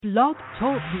Blog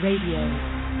Talk Radio.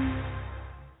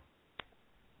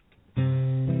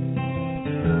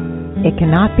 It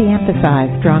cannot be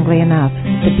emphasized strongly enough,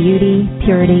 the beauty,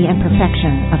 purity, and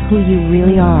perfection of who you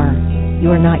really are.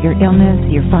 You are not your illness,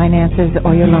 your finances,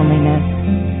 or your loneliness.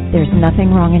 There's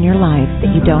nothing wrong in your life that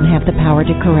you don't have the power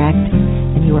to correct,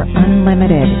 and you are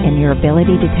unlimited in your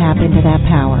ability to tap into that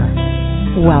power.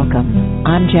 Welcome.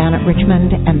 I'm Janet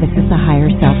Richmond, and this is the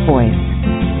Higher Self Voice.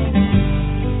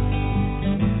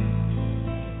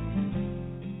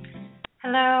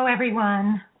 Hello,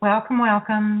 everyone.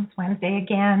 Welcome. It's Wednesday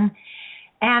again.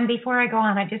 And before I go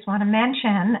on, I just want to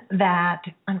mention that,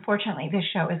 unfortunately, this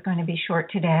show is going to be short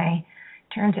today.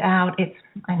 Turns out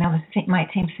I know this might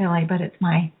seem silly, but it's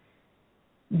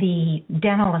the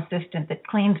dental assistant that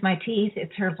cleans my teeth.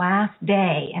 It's her last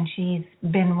day, and she's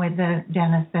been with the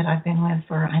dentist that I've been with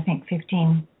for, I think,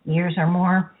 15 years or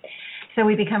more. So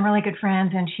we become really good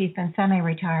friends, and she's been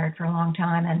semi-retired for a long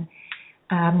time, and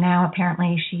now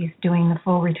apparently she's doing the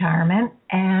full retirement,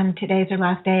 and today's her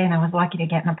last day, and I was lucky to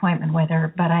get an appointment with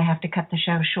her, but I have to cut the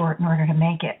show short in order to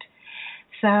make it.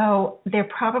 So there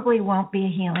probably won't be a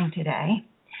healing today,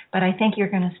 but I think you're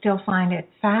going to still find it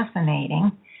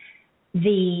fascinating.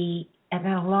 I've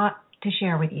got a lot to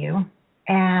share with you,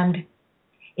 and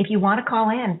if you want to call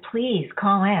in, please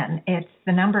call in.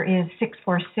 The number is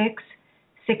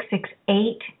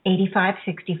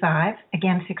 646-668-8565.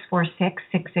 Again,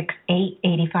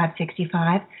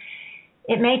 646-668-8565.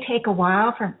 It may take a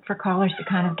while for callers to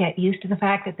kind of get used to the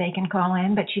fact that they can call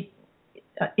in, but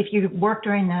if you work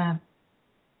during the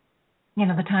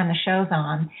time the show's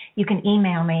on, you can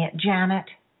email me at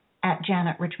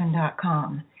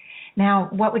janet@janetrichmond.com. Now,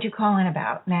 what would you call in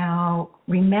about? Now,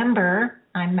 remember,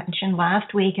 I mentioned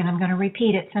last week, and I'm going to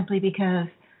repeat it simply because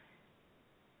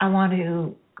I want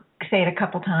to say it a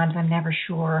couple times. I'm never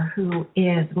sure who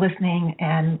is listening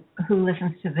and who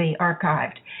listens to the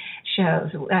archived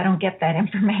shows. I don't get that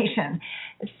information.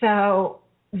 So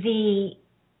the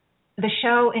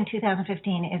show in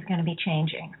 2015 is going to be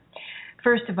changing.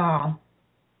 First of all,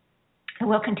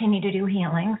 we'll continue to do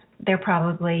healings. There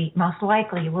probably, most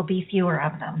likely, will be fewer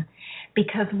of them,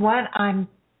 because what I'm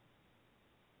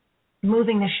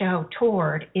moving the show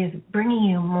toward is bringing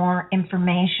you more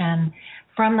information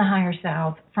from the higher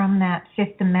self, from that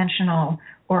fifth dimensional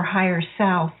or higher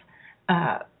self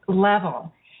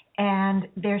level. And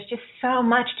there's just so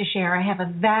much to share. I have a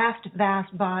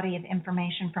vast body of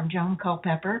information from Joan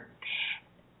Culpepper,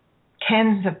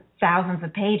 tens of thousands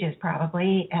of pages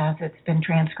probably, as it's been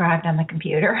transcribed on the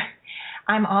computer.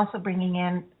 I'm also bringing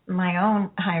in my own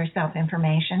higher self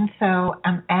information, so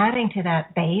I'm adding to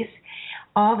that base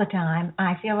all the time.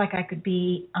 I feel like I could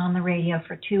be on the radio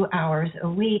for 2 hours a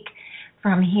week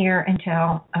from here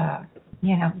until,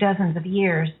 dozens of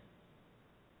years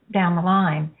down the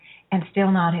line, and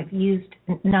still not have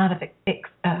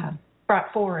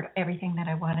brought forward everything that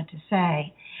I wanted to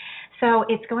say. So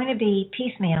it's going to be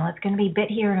piecemeal. It's going to be a bit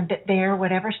here and a bit there,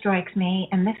 whatever strikes me.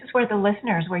 And this is where the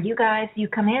listeners, where you guys, you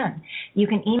come in. You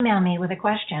can email me with a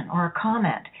question or a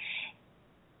comment.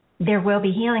 There will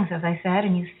be healings, as I said,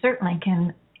 and you certainly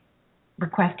can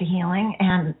request a healing.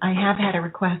 And I have had a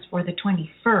request for the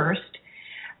 21st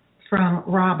from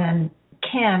Robin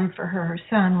Kim for her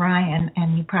son, Ryan.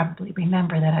 And you probably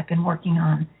remember that I've been working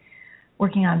on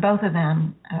both of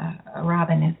them.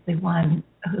 Robin is the one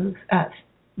who's...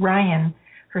 Ryan,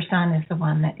 her son, is the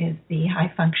one that is the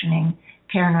high-functioning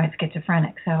paranoid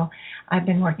schizophrenic. So I've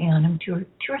been working on him two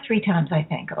or three times, I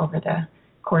think, over the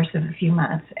course of a few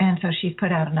months. And so she's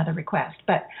put out another request.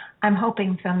 But I'm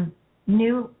hoping some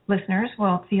new listeners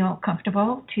will feel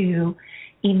comfortable to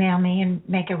email me and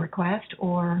make a request,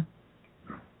 or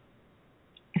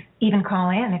even call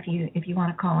in if you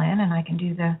want to call in, and I can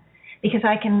do because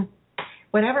I can...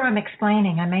 Whatever I'm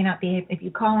explaining, if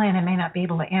you call in, I may not be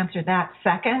able to answer that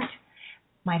second.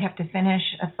 Might have to finish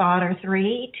a thought or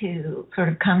three to sort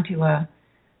of come to a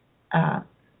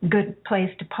good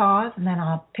place to pause, and then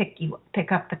I'll pick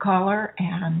up the caller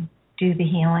and do the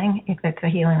healing, if it's a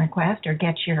healing request, or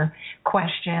get your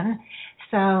question.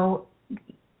 So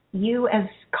you as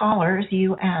callers,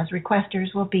 you as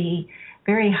requesters will be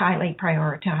very highly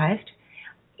prioritized.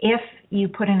 If you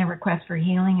put in a request for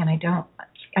healing and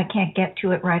I can't get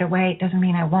to it right away, it doesn't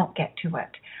mean I won't get to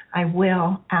it. I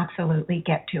will absolutely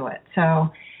get to it.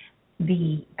 So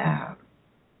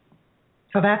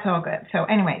so that's all good. So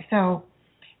anyway, so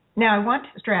now I want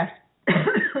to stress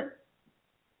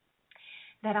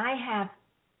that I have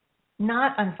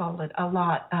not unfolded a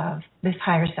lot of this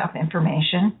higher self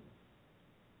information.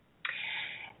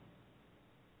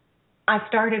 I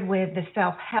started with the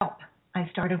self-help I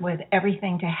started with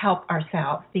everything to help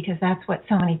ourselves because that's what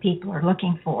so many people are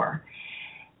looking for.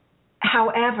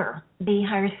 However, the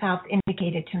higher self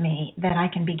indicated to me that I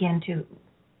can begin to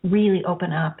really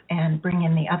open up and bring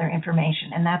in the other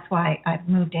information, and that's why I've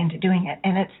moved into doing it.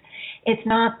 And it's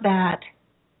not that,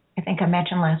 I think I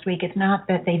mentioned last week, it's not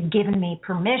that they've given me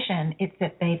permission, it's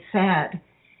that they've said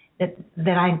that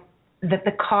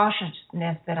the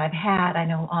cautiousness that I've had, I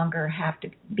no longer have to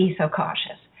be so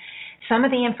cautious. Some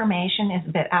of the information is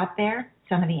a bit out there.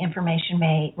 Some of the information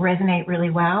may resonate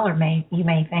really well, or you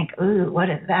may think, ooh, what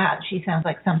is that? She sounds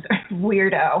like some sort of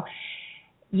weirdo.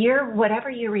 Whatever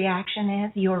your reaction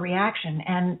is, your reaction.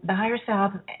 And the higher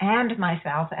self and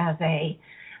myself as a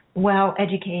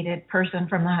well-educated person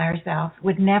from the higher self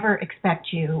would never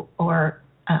expect you or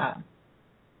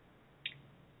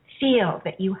feel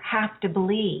that you have to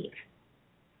believe.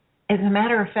 As a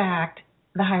matter of fact,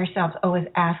 the higher selves always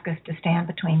ask us to stand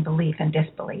between belief and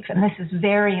disbelief. And this is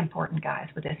very important, guys,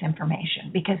 with this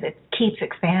information because it keeps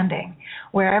expanding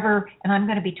wherever, and I'm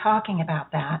going to be talking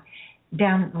about that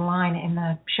down the line in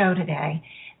the show today,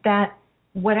 that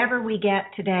whatever we get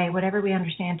today, whatever we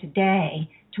understand today,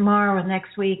 tomorrow,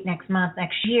 next week, next month,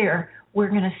 next year, we're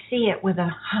going to see it with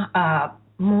a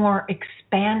more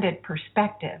expanded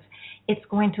perspective. It's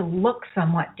going to look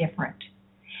somewhat different.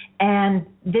 And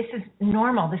this is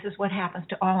normal. This is what happens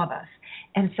to all of us.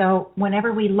 And so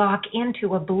whenever we lock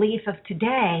into a belief of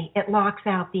today, it locks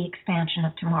out the expansion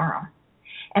of tomorrow.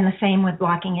 And the same with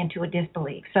locking into a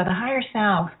disbelief. So the higher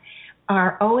self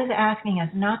are always asking us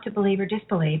not to believe or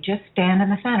disbelieve, just stand in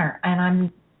the center.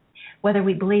 And whether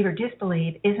we believe or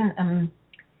disbelieve isn't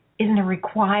a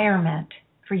requirement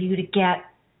for you to get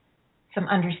some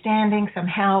understanding, some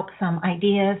help, some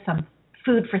ideas, some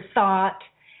food for thought,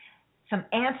 some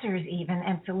answers even,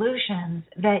 and solutions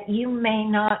that you may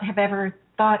not have ever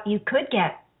thought you could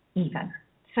get even.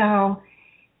 So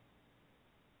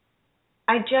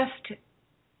I just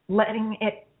letting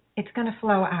it's going to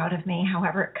flow out of me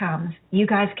however it comes. You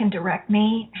guys can direct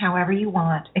me however you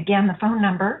want. Again, the phone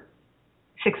number,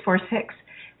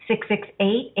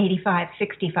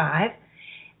 646-668-8565,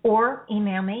 or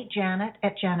email me,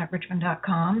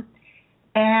 janet@janetrichmond.com,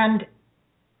 and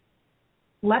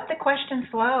let the questions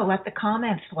flow, let the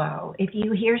comments flow. If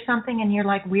you hear something and you're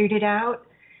like weirded out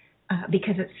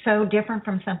because it's so different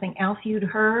from something else you'd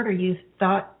heard or you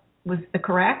thought was the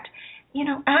correct,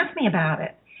 ask me about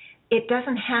it. It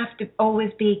doesn't have to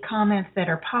always be comments that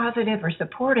are positive or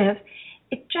supportive.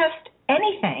 It just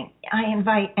anything. I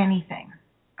invite anything.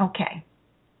 Okay.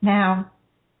 Now,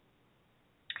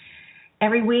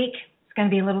 every week it's going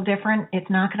to be a little different. It's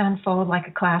not going to unfold like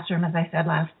a classroom, as I said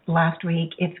last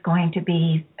week. It's going to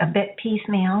be a bit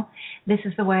piecemeal. This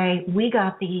is the way we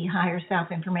got the higher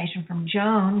self information from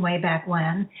Joan way back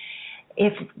when.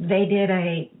 If they did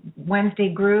a Wednesday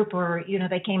group or,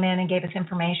 they came in and gave us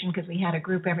information because we had a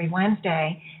group every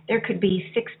Wednesday, there could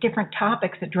be 6 different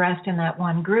topics addressed in that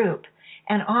one group.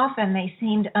 And often they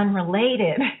seemed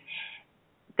unrelated.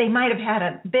 They might have had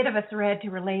a bit of a thread to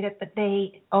relate it, but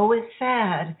they always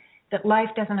said that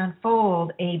life doesn't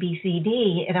unfold A, B, C,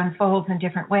 D. It unfolds in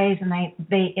different ways, and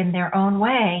they in their own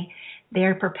way,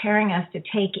 they're preparing us to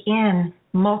take in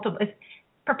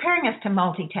preparing us to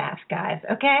multitask, guys,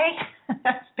 okay?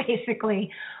 That's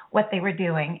basically what they were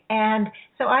doing. And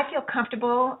so I feel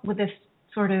comfortable with this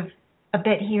sort of a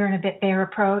bit here and a bit there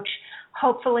approach.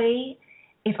 Hopefully,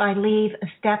 if I leave a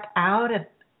step out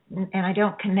and I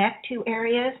don't connect 2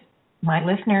 areas, my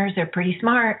listeners are pretty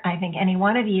smart. I think any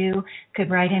one of you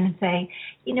could write in and say,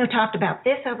 talked about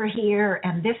this over here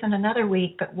and this in another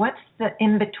week, but what's the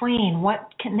in between?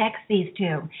 What connects these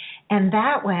 2? And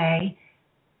that way,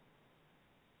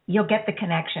 you'll get the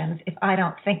connections if I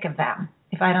don't think of them.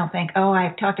 If I don't think,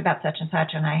 I've talked about such and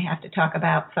such and I have to talk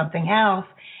about something else,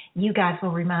 you guys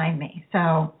will remind me.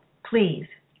 So please.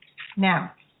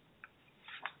 Now,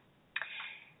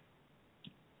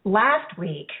 last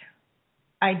week,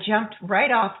 I jumped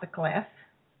right off the cliff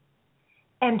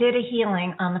and did a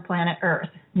healing on the planet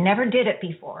Earth. Never did it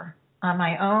before. On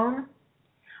my own,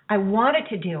 I wanted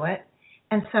to do it.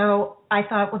 And so I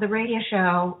thought, the radio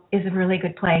show is a really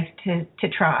good place to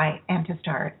try and to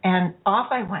start. And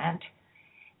off I went,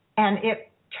 and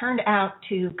it turned out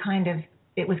to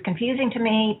it was confusing to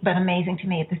me, but amazing to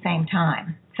me at the same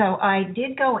time. So I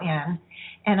did go in,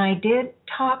 and I did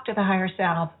talk to the higher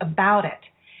self about it.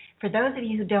 For those of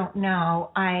you who don't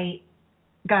know, I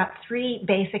got 3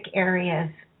 basic areas.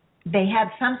 They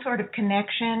had some sort of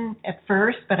connection at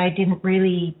first, but I didn't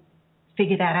really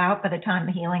figure that out by the time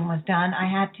the healing was done. I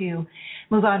had to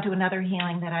move on to another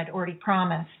healing that I'd already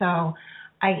promised. So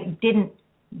I didn't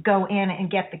go in and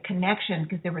get the connection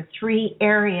because there were 3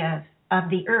 areas of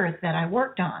the earth that I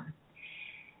worked on.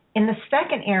 In the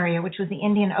second area, which was the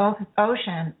Indian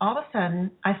Ocean, all of a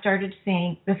sudden I started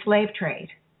seeing the slave trade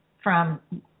from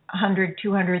 100,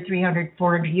 200, 300,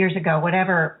 400 years ago,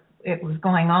 whatever it was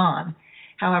going on,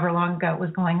 however long ago it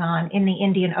was going on in the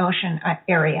Indian Ocean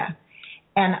area.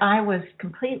 And I was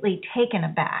completely taken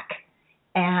aback.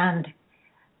 And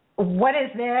what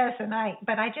is this?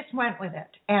 But I just went with it.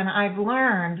 And I've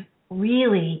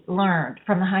really learned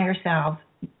from the higher selves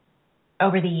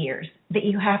over the years that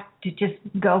you have to just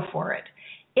go for it.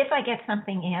 If I get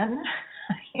something in,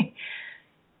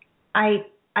 I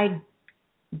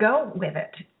go with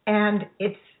it. And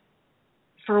it's,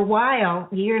 for a while,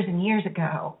 years and years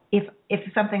ago, if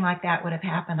something like that would have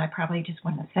happened, I probably just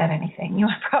wouldn't have said anything.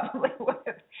 I probably would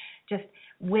have just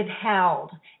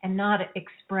withheld and not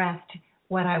expressed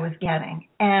what I was getting.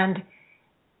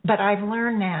 But I've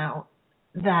learned now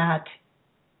that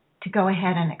to go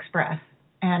ahead and express.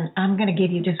 And I'm going to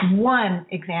give you just one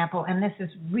example, and this is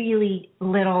really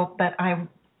little, but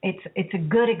it's a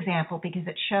good example because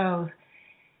it shows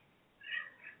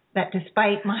that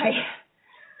despite my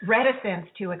reticence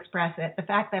to express it, the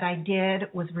fact that I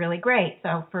did was really great.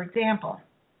 So, for example,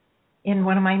 in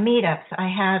one of my meetups, I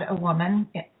had a woman.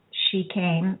 She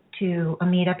came to a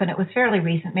meetup, and it was fairly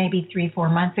recent, maybe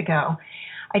 3-4 months ago.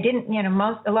 I didn't,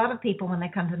 a lot of people when they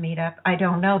come to meetup, I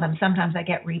don't know them. Sometimes I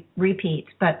get repeats,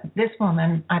 but this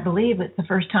woman, I believe it's the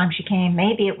first time she came.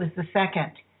 Maybe it was the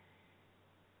second.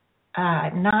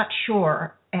 Not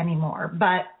sure anymore,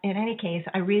 but in any case,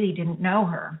 I really didn't know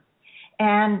her.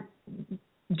 And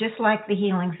just like the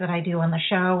healings that I do on the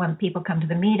show, when people come to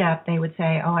the meetup, they would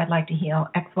say, oh, I'd like to heal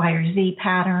X, Y, or Z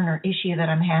pattern or issue that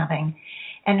I'm having.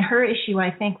 And her issue, I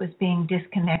think, was being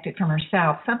disconnected from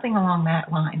herself, something along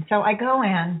that line. So I go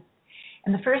in,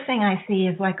 and the first thing I see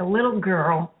is like a little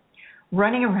girl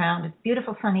running around. It's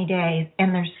beautiful sunny days,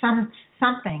 and there's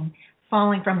something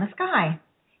falling from the sky.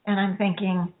 And I'm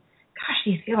thinking, gosh,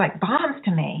 these feel like bombs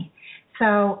to me.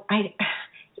 So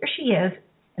here she is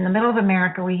in the middle of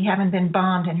America. We haven't been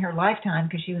bombed in her lifetime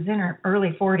because she was in her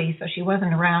early 40s, so she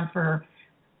wasn't around for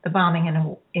the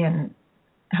bombing in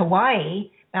Hawaii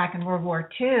back in World War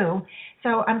II.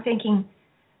 So I'm thinking,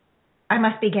 I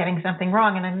must be getting something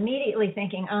wrong. And I'm immediately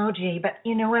thinking, oh, gee, but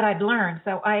you know what I'd learned?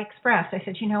 So I expressed, I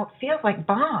said, it feels like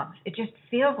bombs. It just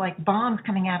feels like bombs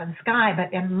coming out of the sky,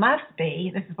 but it must be,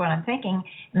 this is what I'm thinking,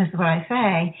 and this is what I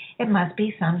say, it must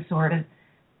be some sort of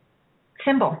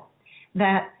symbol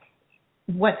that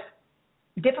what's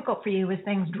difficult for you is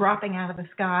things dropping out of the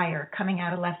sky or coming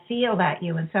out of left field at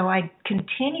you. And so I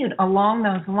continued along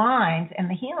those lines, and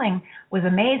the healing was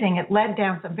amazing. It led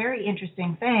down some very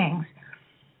interesting things.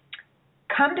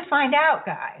 Come to find out,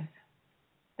 guys,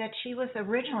 that she was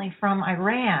originally from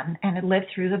Iran and had lived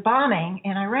through the bombing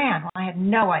in Iran. Well, I had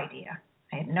no idea.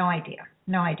 No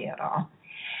idea at all.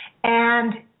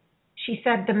 And she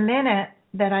said the minute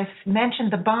that I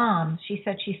mentioned the bombs, she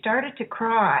said she started to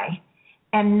cry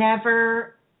and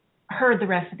never heard the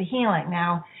rest of the healing.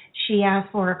 Now, she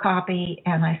asked for a copy,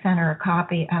 and I sent her a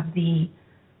copy of the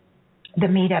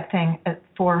meetup thing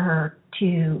for her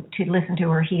to listen to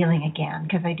her healing again,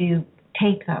 because I do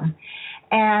tape them.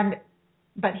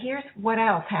 But here's what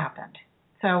else happened.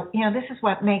 So, this is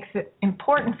what makes it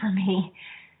important for me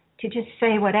to just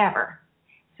say whatever.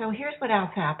 So here's what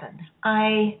else happened.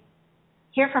 I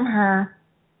hear from her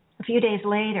a few days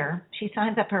later. She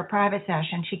signs up for a private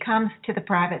session. She comes to the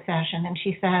private session, and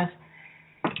she says,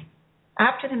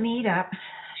 after the meetup,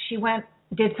 she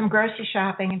did some grocery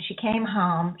shopping, and she came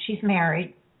home. She's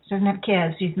married. She doesn't have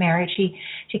kids. She's married.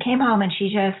 She came home, and she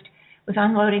just was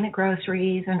unloading the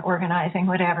groceries and organizing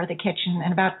whatever, the kitchen.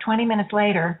 And about 20 minutes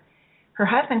later, her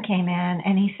husband came in,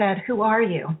 and he said, who are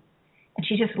you? And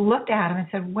she just looked at him and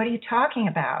said, what are you talking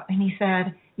about? And he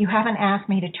said, you haven't asked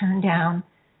me to turn down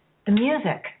the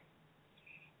music.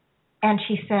 And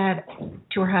she said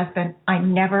to her husband, I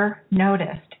never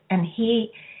noticed. And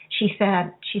she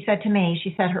said to me,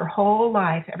 she said her whole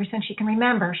life, ever since she can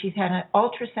remember, she's had an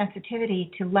ultra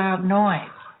sensitivity to loud noise.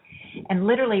 And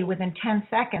literally within 10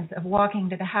 seconds of walking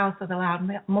to the house with the loud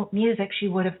music, she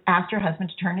would have asked her husband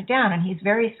to turn it down. And he's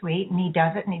very sweet, and he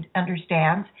does it, and he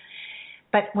understands.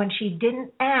 But when she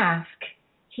didn't ask,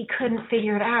 he couldn't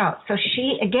figure it out. So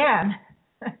she, again,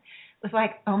 was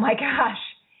like, oh my gosh.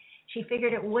 She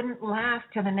figured it wouldn't last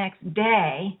till the next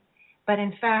day. But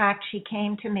in fact, she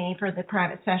came to me for the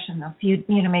private session a few,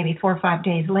 maybe 4 or 5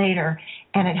 days later,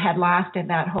 and it had lasted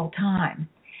that whole time.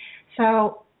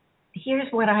 So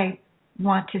here's what I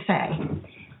want to say,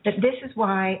 that this is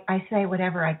why I say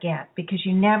whatever I get, because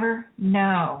you never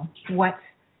know what's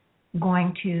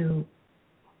going to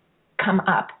come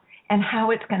up and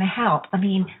how it's going to help. I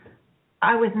mean,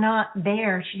 I was not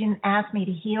there. She didn't ask me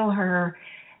to heal her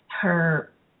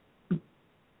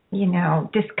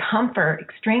discomfort,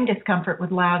 extreme discomfort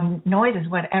with loud noises,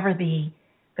 whatever the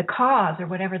cause or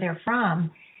whatever they're from.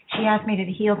 She asked me to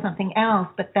heal something else,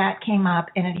 but that came up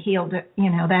and it healed, that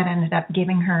ended up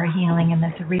giving her a healing in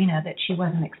this arena that she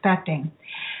wasn't expecting.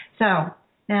 So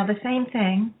now the same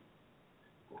thing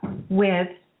with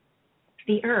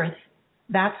the earth.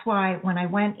 That's why when I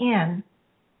went in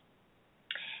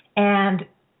and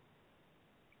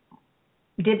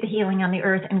did the healing on the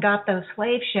earth and got those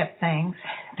slave ship things,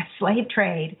 the slave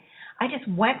trade, I just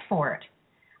went for it.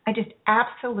 I just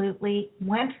absolutely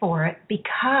went for it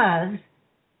because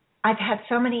I've had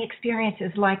so many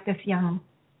experiences like this woman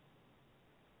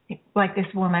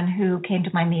who came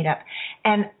to my meetup.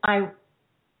 And I'm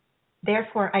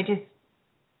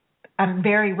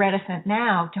very reticent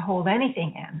now to hold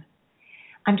anything in.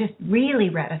 I'm just really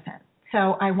reticent.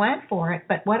 So I went for it,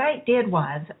 but what I did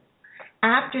was,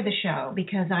 after the show,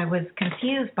 because I was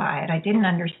confused by it, I didn't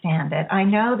understand it. I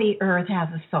know the earth has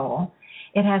a soul.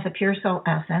 It has a pure soul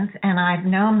essence, and I've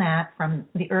known that from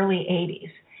the early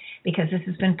 80s because this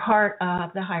has been part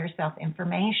of the higher self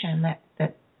information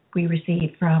that we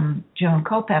received from Joan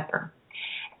Culpepper.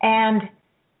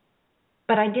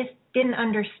 But I just didn't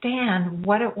understand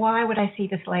why would I see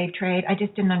the slave trade. I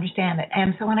just didn't understand it.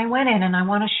 And so when I went in, and I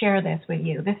want to share this with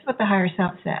you, this is what the higher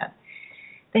self said.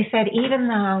 They said even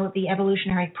though the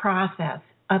evolutionary process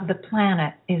of the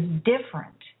planet is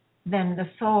different than the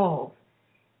souls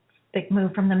that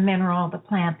move from the mineral, the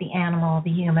plant, the animal,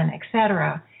 the human,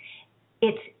 etc.,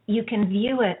 you can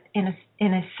view it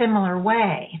in a similar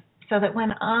way. So that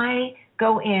when I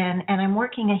go in and I'm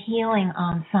working a healing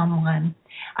on someone,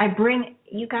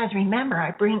 you guys remember,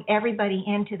 I bring everybody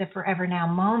into the Forever Now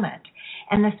moment.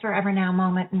 And this Forever Now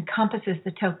moment encompasses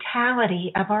the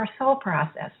totality of our soul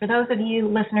process. For those of you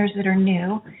listeners that are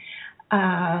new,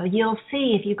 you'll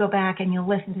see if you go back and you'll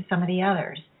listen to some of the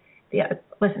others,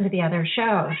 listen to the other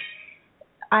shows.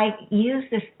 I use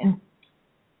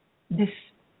this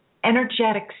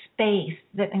energetic space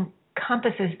that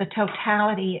encompasses the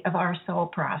totality of our soul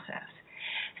process,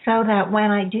 so that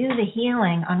when I do the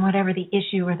healing on whatever the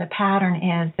issue or the pattern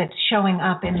is that's showing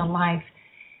up in the life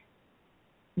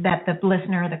that the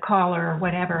listener, the caller, or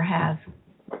whatever has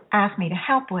asked me to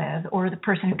help with, or the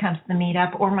person who comes to the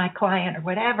meetup, or my client, or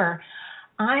whatever,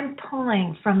 I'm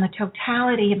pulling from the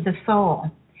totality of the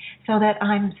soul so that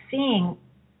I'm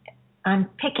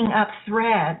picking up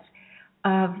threads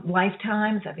of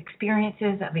lifetimes, of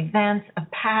experiences, of events, of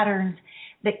patterns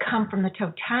that come from the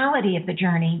totality of the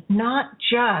journey, not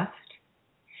just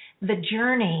the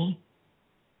journey,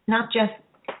 not just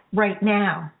right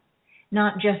now,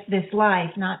 not just this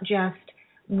life, not just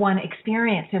one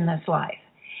experience in this life.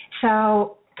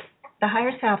 So the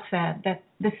higher self said that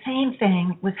the same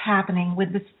thing was happening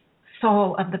with the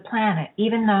soul of the planet,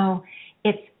 even though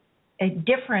it's a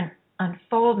different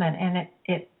unfoldment and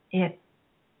it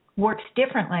works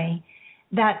differently,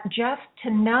 that just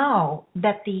to know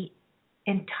that the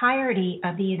entirety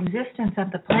of the existence of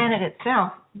the planet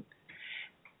itself,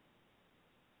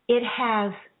 it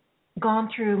has gone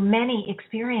through many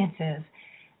experiences,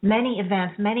 many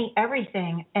events, many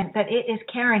everything, and that it is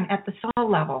carrying at the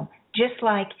soul level, just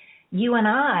like you and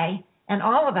I and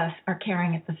all of us are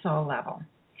carrying at the soul level.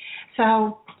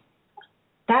 So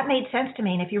that made sense to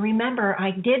me. And if you remember,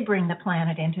 I did bring the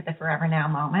planet into the Forever Now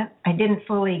moment. I didn't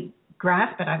fully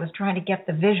grasp it. I was trying to get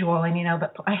the visual, and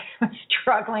but I was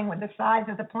struggling with the size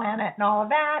of the planet and all of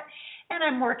that. And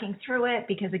I'm working through it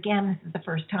because, again, this is the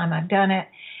first time I've done it.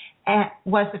 It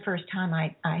was the first time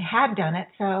I had done it.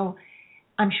 So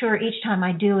I'm sure each time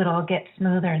I do it, it'll get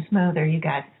smoother and smoother. You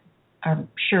guys, I'm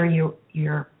sure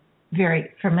you're very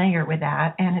familiar with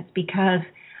that. And it's because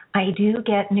I do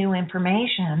get new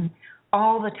information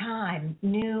all the time.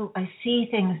 I see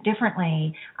things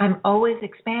differently. I'm always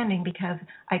expanding because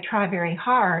I try very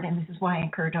hard, and this is why I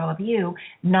encourage all of you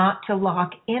not to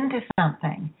lock into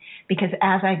something. Because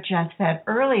as I just said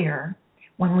earlier,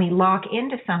 when we lock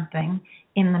into something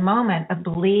in the moment, a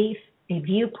belief, a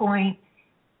viewpoint,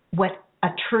 a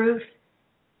truth,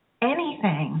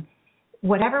 anything,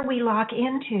 whatever we lock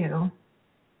into,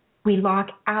 we lock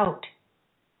out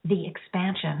the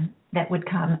expansion that would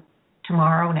come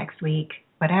tomorrow, next week,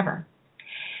 whatever.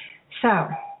 So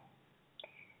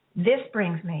this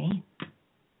brings me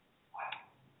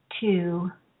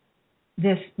to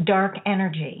this dark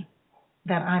energy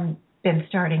that I've been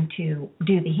starting to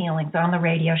do the healings on the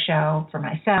radio show for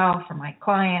myself, for my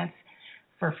clients,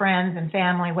 for friends and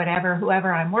family, whatever,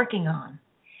 whoever I'm working on.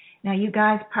 Now, you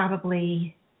guys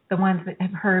probably, the ones that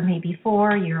have heard me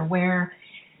before, you're aware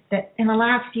that in the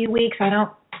last few weeks, I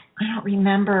I don't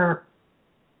remember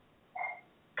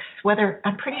whether,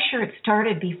 I'm pretty sure it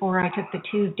started before I took the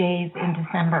 2 days in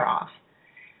December off.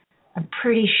 I'm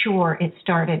pretty sure it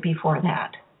started before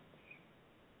that.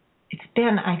 It's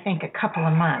been, I think, a couple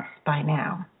of months by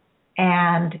now.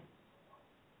 And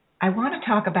I want to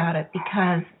talk about it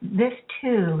because this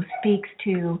too speaks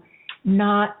to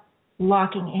not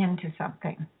locking into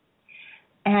something.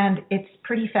 And it's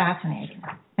pretty fascinating.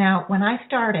 Now, when I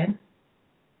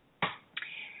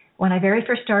very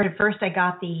first started, first I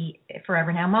got the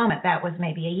Forever Now moment. That was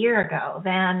maybe a year ago.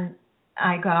 Then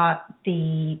I got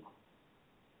the,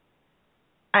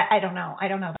 I don't know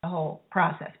the whole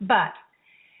process. But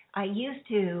I used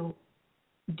to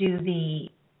do the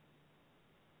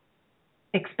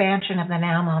expansion of the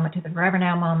now moment to the Forever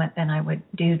Now moment. Then I would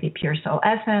do the Pure Soul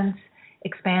Essence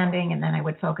expanding, and then I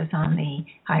would focus on the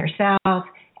Higher Selves,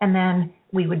 and then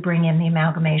we would bring in the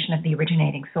amalgamation of the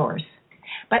originating source.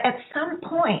 But at some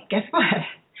point, guess what?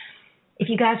 If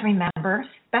you guys remember,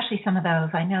 especially some of those,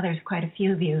 I know there's quite a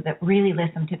few of you that really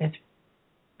listen to this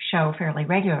show fairly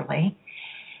regularly.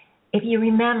 If you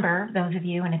remember, those of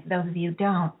you, and if those of you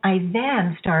don't, I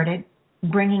then started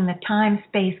bringing the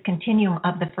time-space continuum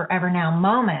of the Forever Now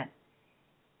moment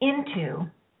into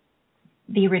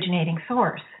the originating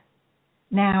source.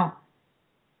 Now,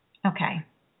 okay,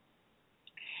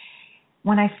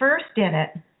 when I first did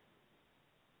it,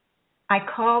 I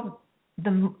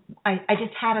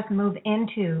just had us move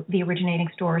into the originating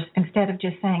source instead of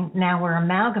just saying, now we're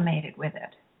amalgamated with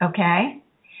it, okay?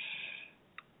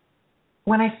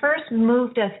 When I first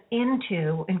moved us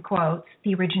into, in quotes,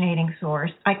 the originating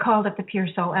source, I called it the Pure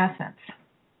Soul Essence.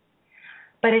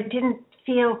 But it didn't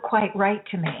feel quite right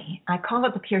to me. I call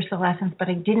it the Pure Soul Essence, but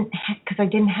because I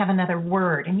didn't have another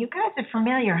word. And you guys are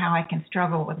familiar how I can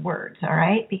struggle with words, all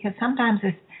right? Because sometimes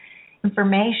this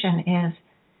information is,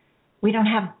 we don't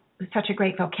have such a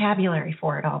great vocabulary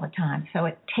for it all the time. So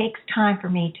it takes time for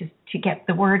me to get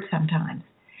the word sometimes.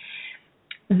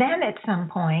 Then at some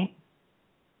point,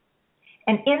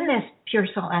 and in this Pure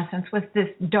Soul Essence was this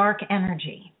dark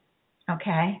energy,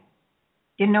 okay?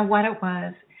 Didn't know what it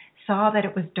was, saw that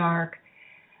it was dark,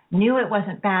 knew it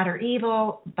wasn't bad or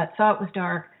evil, but saw it was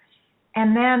dark,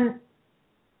 and then,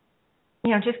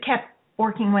 just kept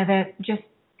working with it, just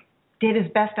did as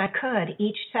best I could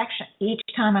each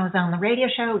time I was on the radio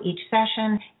show, each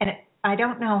session, and I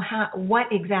don't know what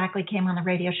exactly came on the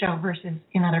radio show versus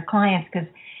in other clients,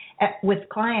 with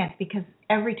clients, because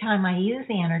every time I use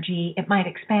the energy, it might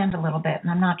expand a little bit, and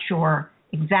I'm not sure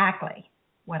exactly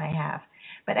what I have.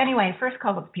 But anyway, first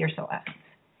called it the Pure Soul Essence.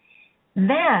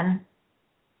 Then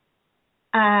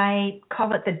I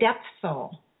call it the Depth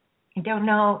Soul. I don't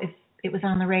know if it was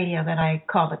on the radio that I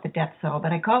called it the Depth Soul,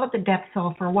 but I called it the Depth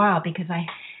Soul for a while because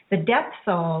the Depth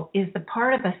Soul is the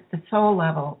part of the soul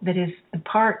level that is the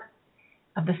part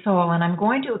of the soul, and I'm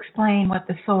going to explain what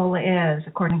the soul is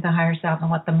according to the Higher Self and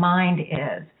what the mind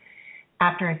is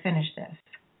after I finish this.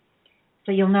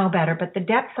 So you'll know better, but the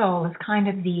depth soul is kind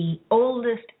of the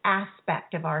oldest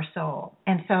aspect of our soul,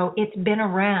 and so it's been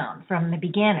around from the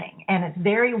beginning, and it's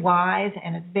very wise,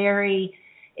 and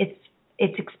it's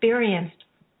experienced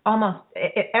almost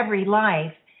every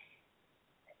life.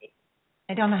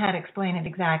 I don't know how to explain it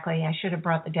exactly. I should have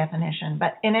brought the definition,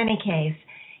 but in any case,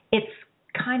 it's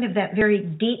kind of that very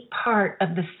deep part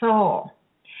of the soul.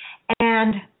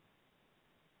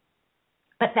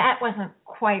 But that wasn't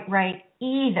quite right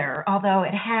either, although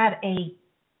it had a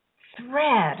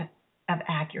thread of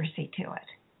accuracy to it.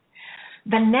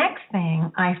 The next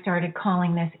thing I started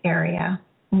calling this area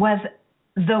was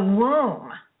the womb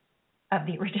of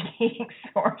the originating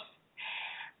source.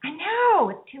 I know,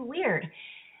 it's too weird.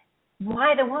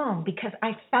 Why the womb? Because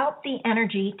I felt the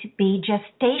energy to be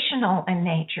gestational in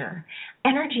nature,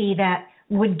 energy that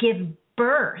would give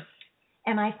birth.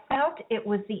 And I felt it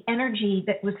was the energy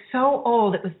that was so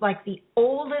old, it was like the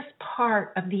oldest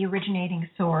part of the originating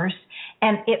source,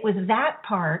 and it was that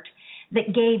part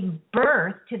that gave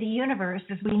birth to the universe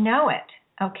as we know it,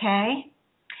 okay?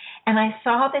 And I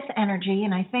saw this energy,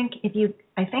 and I think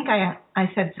I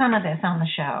said some of this on the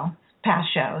show, past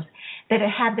shows, that it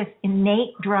had this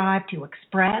innate drive to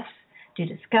express, to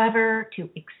discover, to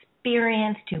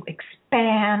experience, to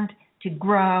expand, to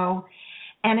grow.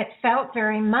 And it felt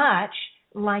very much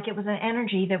like it was an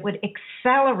energy that would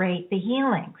accelerate the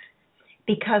healings,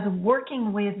 because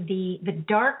working with the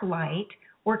dark light,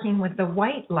 working with the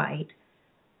white light,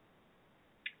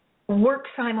 worked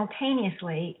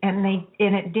simultaneously, and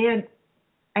it did.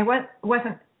 I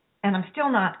wasn't, and I'm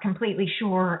still not completely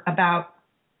sure about.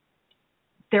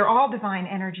 They're all divine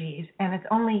energies, and it's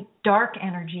only dark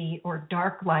energy or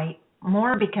dark light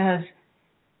more because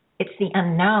it's the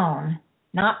unknown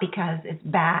not because it's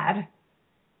bad.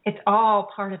 It's all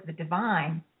part of the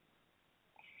divine.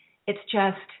 It's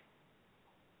just,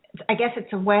 I guess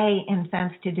it's a way, in a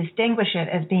sense, to distinguish it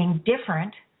as being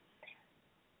different,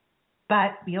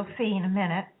 but you'll see in a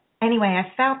minute. Anyway,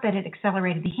 I felt that it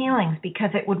accelerated the healings because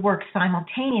it would work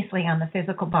simultaneously on the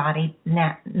physical body,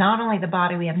 not only the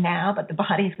body we have now, but the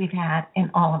bodies we've had in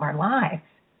all of our lives,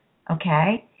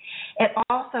 okay? It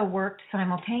also worked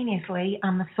simultaneously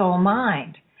on the soul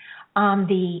mind, on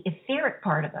the etheric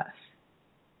part of us.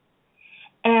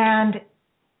 And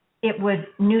it would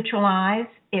neutralize,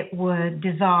 it would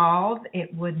dissolve,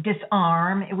 it would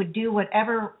disarm, it would do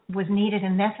whatever was needed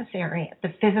and necessary at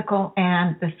the physical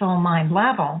and the soul mind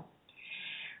level,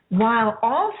 while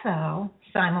also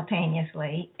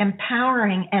simultaneously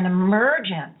empowering an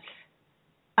emergence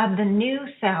of the new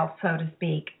self, so to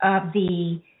speak, of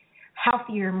the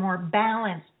healthier, more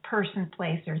balanced person,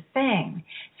 place, or thing.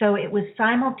 So it was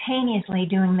simultaneously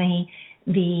doing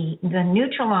the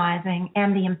neutralizing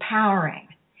and the empowering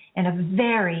in a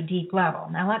very deep level.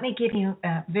 Now let me give you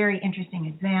a very interesting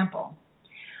example.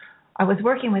 I was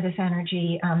working with this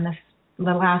energy on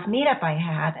the last meetup I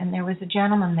had, and there was a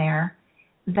gentleman there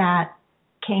that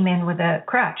came in with a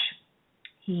crutch.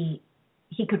 He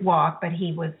could walk, but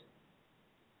he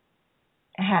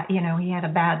had a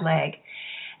bad leg.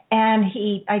 And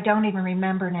I don't even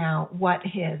remember now what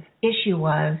his issue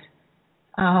was.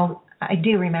 Oh, I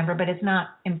do remember, but it's not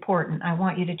important. I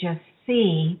want you to just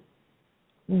see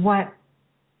what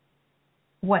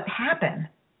happened.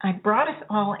 I brought us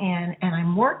all in, and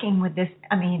I'm working with this.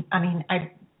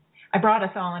 I brought us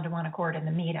all into one accord in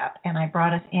the meetup, and I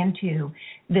brought us into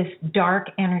this dark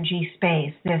energy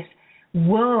space, this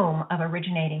womb of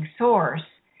originating source,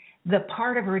 the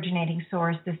part of originating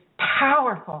source, this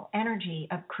powerful energy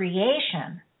of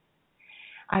creation.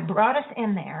 I brought us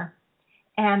in there,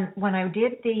 and when I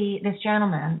did this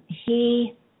gentleman,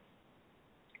 he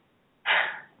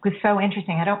was so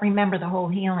interesting. I don't remember the whole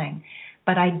healing,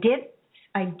 but I did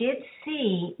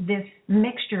see this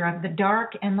mixture of the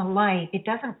dark and the light. It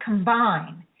doesn't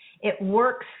combine. It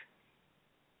works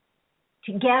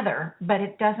together, but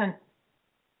it doesn't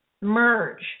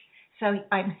merge. So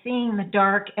I'm seeing the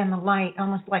dark and the light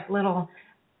almost like little,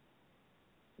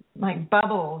 like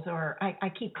bubbles, or I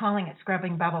keep calling it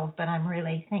scrubbing bubbles, but I'm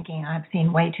really thinking I've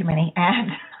seen way too many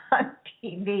ads on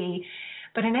TV.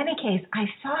 But in any case, I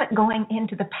saw it going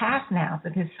into the past now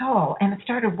of his soul, and it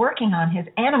started working on his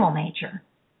animal nature.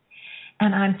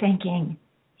 And I'm thinking,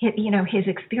 his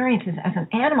experiences as an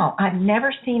animal, I've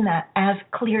never seen that as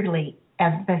clearly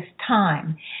as this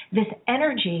time. This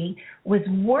energy was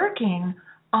working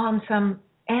on some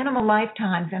animal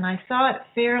lifetimes, and I saw it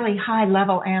fairly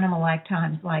high-level animal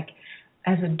lifetimes, like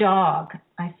as a dog.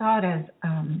 I saw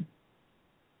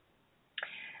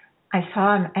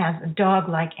him as a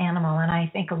dog-like animal, and I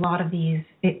think a lot of these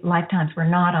lifetimes were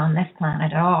not on this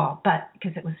planet at all, but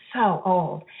because it was so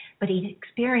old. But he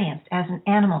experienced as an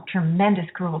animal tremendous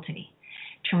cruelty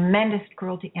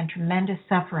and tremendous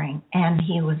suffering, and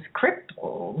he was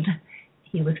crippled.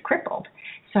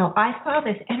 So I saw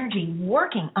this energy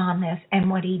working on this, and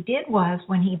what he did was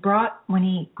when he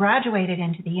graduated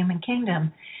into the human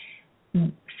kingdom,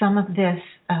 some of this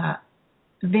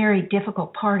very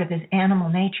difficult part of his animal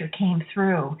nature came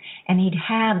through, and he'd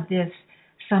had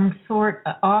some sort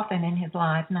often in his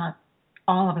lives, not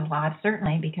all of his lives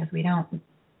certainly, because we don't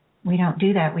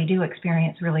do that. We do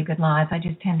experience really good lives. I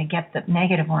just tend to get the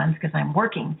negative ones because I'm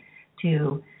working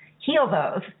to heal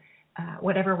those,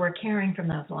 whatever we're carrying from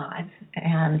those lives.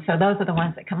 And so those are the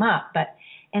ones that come up. But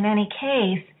in any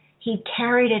case, he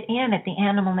carried it in at the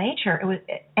animal nature. It was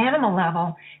animal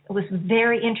level. It was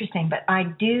very interesting. But I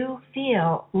do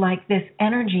feel like this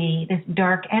energy, this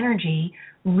dark energy,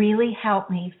 really helped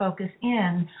me focus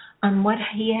in on what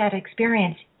he had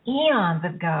experienced eons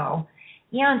ago.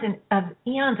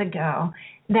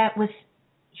 That was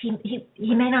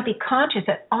he may not be conscious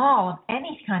at all of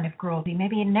any kind of cruelty.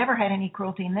 Maybe he never had any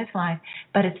cruelty in this life,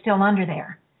 but it's still under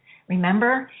there.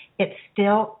 Remember, it's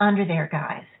still under there,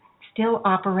 guys. Still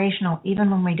operational, even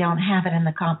when we don't have it in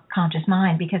the conscious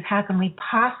mind, because how can we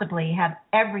possibly have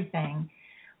everything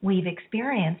we've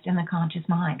experienced in the conscious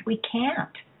mind? We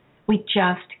can't. We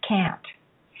just can't.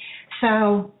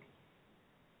 So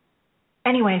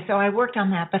anyway, so I worked on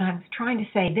that, but I was trying to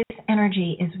say this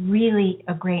energy is really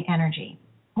a great energy.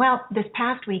 Well, this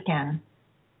past weekend,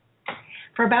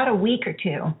 for about a week or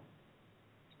two,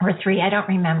 or three, I don't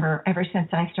remember, ever since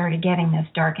I started getting this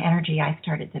dark energy, I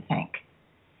started to think,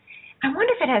 I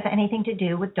wonder if it has anything to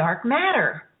do with dark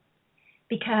matter,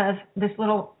 because this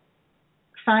little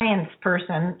science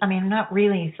person. I mean, I'm not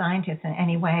really a scientist in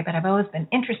any way, but I've always been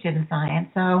interested in science.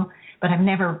 But I've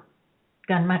never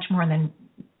done much more than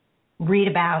read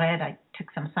about it. I took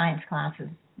some science classes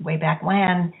way back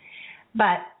when,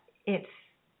 but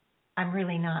I'm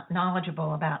really not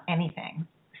knowledgeable about anything.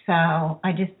 So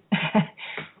I just,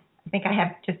 I think I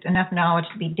have just enough knowledge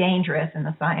to be dangerous in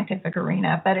the scientific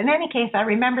arena. But in any case, I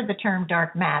remembered the term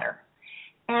dark matter.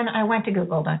 And I went to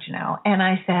Google, don't you know, and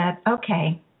I said,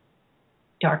 okay,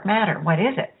 dark matter, what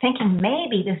is it? Thinking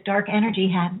maybe this dark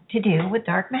energy had to do with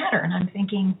dark matter. And I'm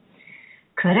thinking,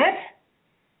 could it?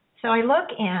 So I look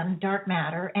in dark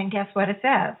matter, and guess what it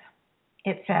says?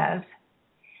 It says,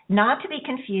 not to be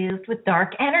confused with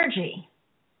dark energy.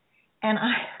 And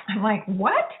I'm like,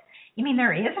 what? You mean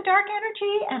there is a dark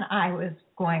energy? And I was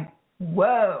going,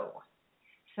 whoa.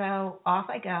 So off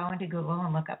I go into Google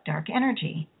and look up dark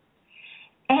energy.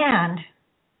 And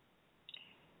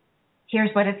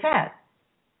here's what it says.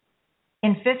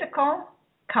 In physical,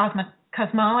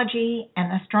 cosmology,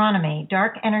 and astronomy,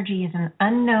 dark energy is an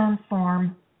unknown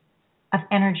form of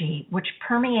energy which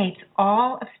permeates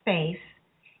all of space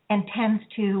and tends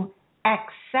to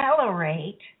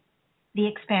accelerate the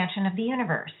expansion of the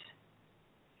universe.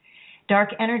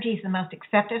 Dark energy is the most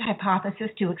accepted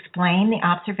hypothesis to explain the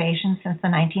observations since the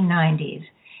 1990s,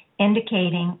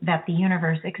 indicating that the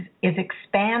universe is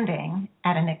expanding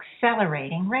at an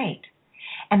accelerating rate.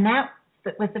 And that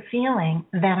was the feeling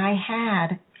that I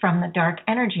had from the dark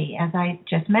energy, as I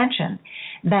just mentioned,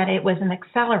 that it was an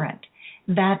accelerant,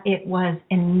 that it was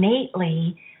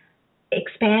innately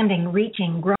expanding,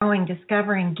 reaching, growing,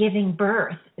 discovering, giving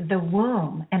birth, the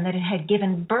womb, and that it had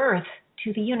given birth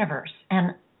to the universe.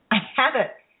 And I have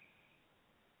it.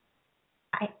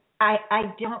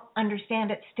 I don't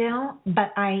understand it still,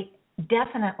 but I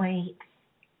definitely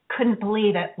couldn't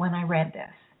believe it when I read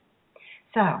this.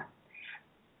 So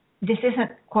this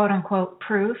isn't quote-unquote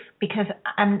proof, because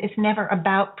it's never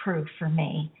about proof for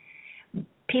me.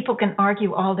 People can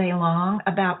argue all day long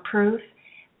about proof.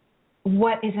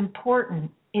 What is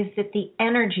important is that the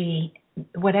energy,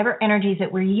 whatever energies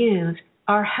that we use,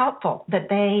 are helpful, that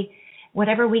they,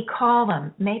 whatever we call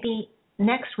them, maybe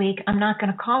next week I'm not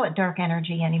going to call it dark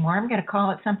energy anymore. I'm going to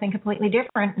call it something completely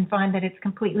different and find that it's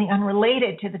completely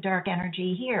unrelated to the dark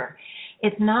energy here.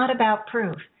 It's not about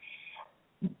proof.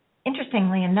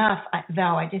 Interestingly enough,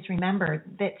 though, I just remembered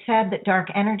that said that dark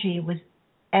energy was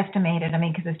estimated,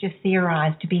 because it's just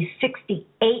theorized, to be 68%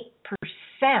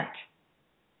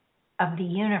 of the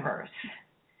universe.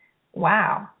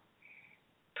 Wow.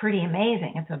 Pretty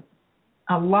amazing. It's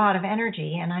a lot of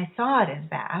energy, and I saw it as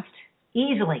vast.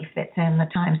 Easily fits in the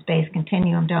time-space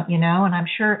continuum, don't you know? And I'm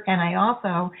sure, and I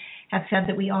also have said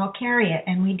that we all carry it,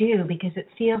 and we do, because it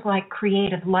feels like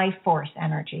creative life force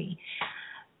energy.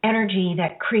 Energy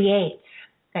that creates,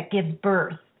 that gives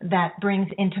birth, that brings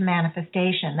into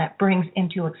manifestation, that brings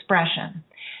into expression.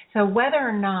 So whether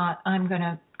or not I'm going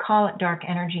to call it dark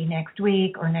energy next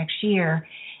week or next year,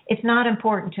 it's not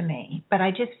important to me. But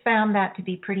I just found that to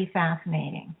be pretty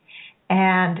fascinating.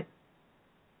 And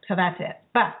so that's it.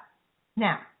 But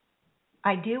now,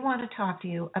 I do want to talk to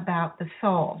you about the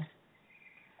soul.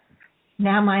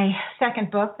 Now, my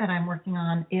second book that I'm working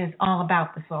on is all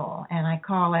about the soul, and I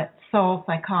call it Soul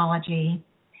Psychology,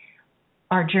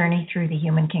 Our Journey Through the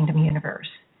Human Kingdom Universe.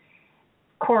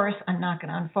 Of course, I'm not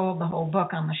going to unfold the whole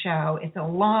book on the show. It's a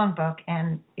long book,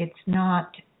 and it's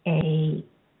not I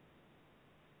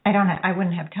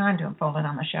wouldn't have time to unfold it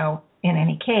on the show in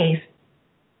any case.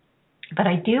 But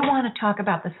I do want to talk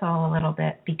about the soul a little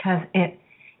bit, because it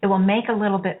will make a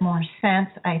little bit more sense,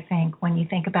 I think, when you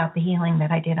think about the healing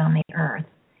that I did on the earth.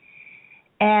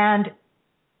 And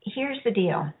here's the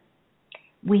deal.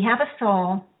 We have a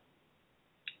soul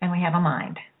and we have a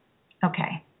mind.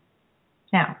 Okay.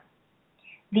 Now,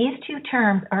 these two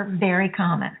terms are very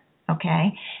common,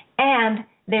 okay? And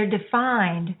they're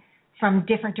defined from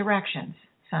different directions.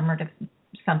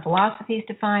 Some philosophies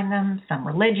define them, some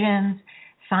religions,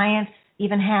 science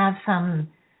even has some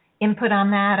input on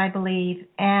that, I believe.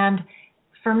 And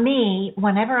for me,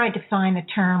 whenever I define the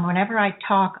term, whenever I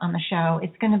talk on the show,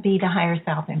 it's going to be the higher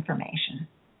self information.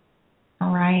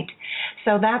 All right?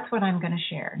 So that's what I'm going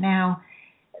to share. Now,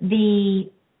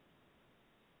 the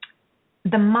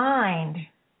mind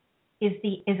is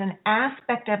an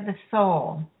aspect of the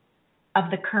soul of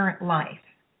the current life.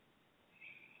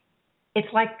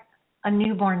 It's like a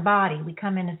newborn body. We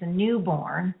come in as a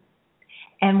newborn,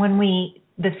 and when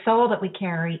the soul that we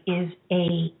carry is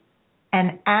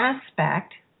an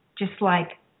aspect, just like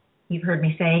you've heard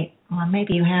me say, well,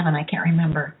 maybe you haven't, I can't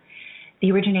remember.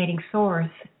 The originating source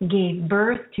gave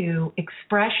birth to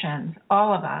expressions,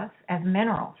 all of us, as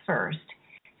minerals first.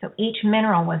 So each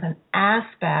mineral was an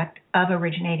aspect of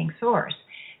originating source.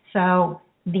 So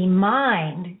the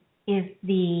mind is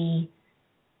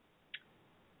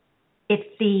it's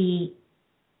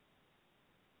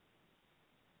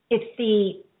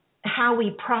the how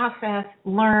we process,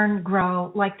 learn,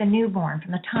 grow, like the newborn.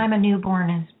 From the time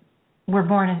we're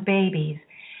born as babies,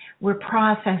 we're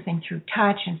processing through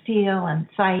touch and feel and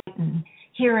sight and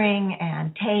hearing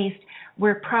and taste.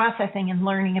 We're processing and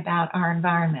learning about our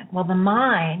environment. Well, the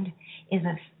mind is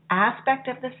an aspect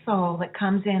of the soul that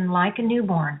comes in like a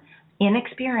newborn,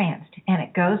 inexperienced, and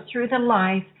it goes through the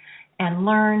life and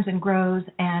learns and grows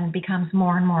and becomes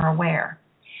more and more aware.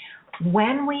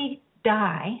 When we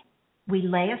die, we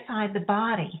lay aside the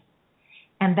body,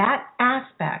 and that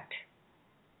aspect,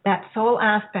 that soul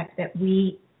aspect that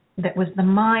was the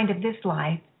mind of this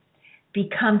life,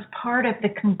 becomes part of the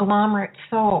conglomerate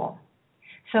soul.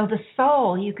 So the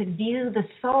soul, you could view the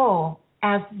soul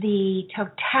as the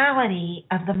totality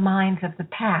of the minds of the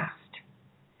past,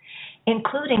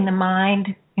 including the mind,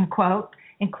 in quote,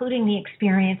 including the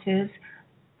experiences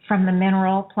from the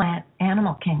mineral, plant,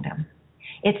 animal kingdom.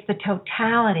 It's the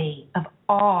totality of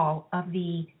all of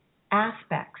the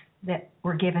aspects that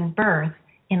were given birth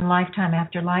in lifetime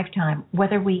after lifetime,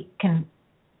 whether we can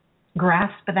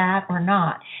grasp that or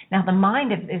not. Now, the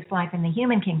mind of this life in the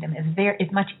human kingdom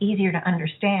is much easier to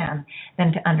understand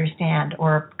than to understand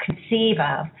or conceive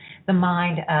of the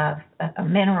mind of a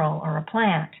mineral or a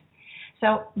plant.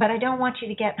 So, but I don't want you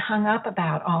to get hung up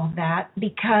about all of that,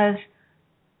 because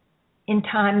in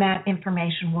time that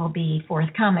information will be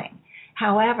forthcoming.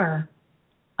 However,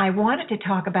 I wanted to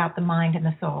talk about the mind and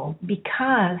the soul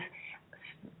because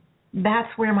that's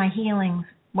where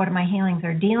what my healings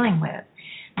are dealing with.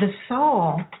 The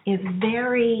soul is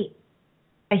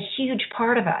a huge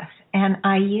part of us, and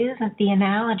I use the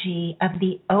analogy of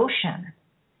the ocean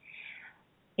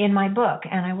in my book,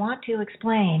 and I want to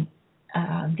explain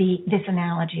this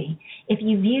analogy. If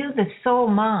you view the soul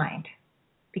mind,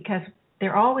 because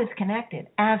they're always connected,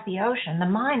 as the ocean, the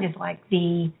mind is like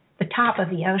the top of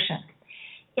the ocean.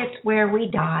 It's where we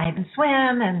dive and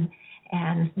swim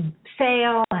and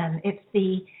sail, and it's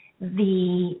the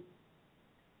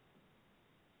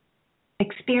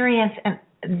experience and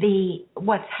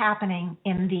what's happening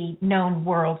in the known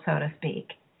world, so to speak.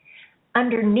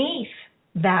 Underneath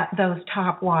those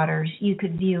top waters, you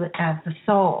could view it as the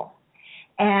soul,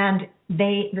 and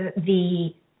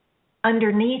the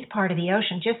underneath part of the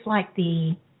ocean, just like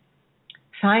the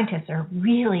scientists are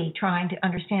really trying to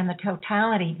understand the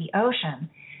totality of the ocean.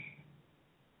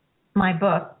 My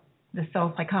book, the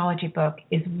Soul Psychology book,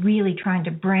 is really trying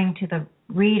to bring to the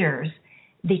readers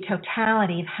the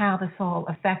totality of how the soul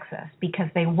affects us, because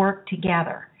they work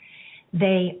together.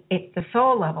 It's the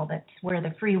soul level that's where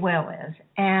the free will is.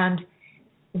 And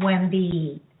when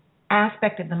the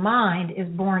aspect of the mind is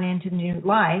born into new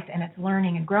life and it's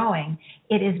learning and growing,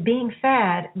 it is being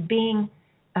fed, being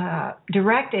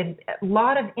directed. A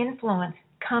lot of influence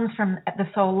comes from the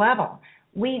soul level.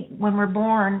 When we're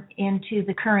born into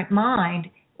the current mind,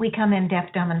 we come in deaf,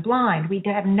 dumb, and blind. We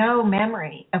have no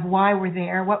memory of why we're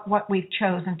there, what we've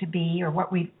chosen to be, or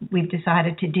what we've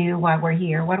decided to do while we're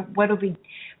here. What are we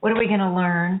going to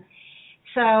learn?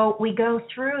 So we go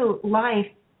through life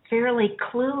fairly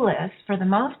clueless, for the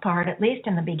most part, at least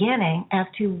in the beginning, as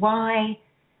to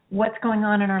what's going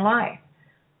on in our life.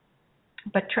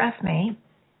 But trust me,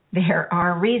 there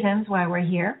are reasons why we're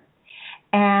here.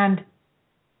 And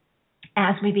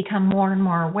as we become more and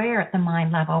more aware at the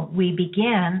mind level, we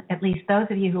begin, at least those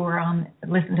of you who are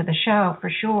listen to the show for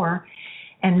sure,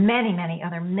 and many, many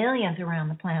other millions around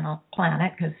the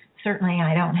planet, because certainly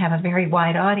I don't have a very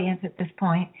wide audience at this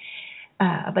point,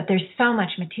 but there's so much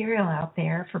material out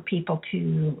there for people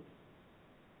to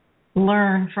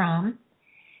learn from.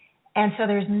 And so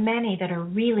there's many that are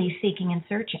really seeking and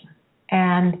searching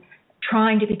and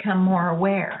trying to become more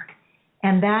aware.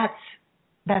 And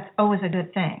that's always a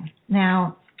good thing.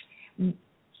 Now,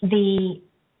 the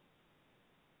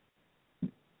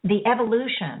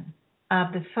evolution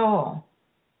of the soul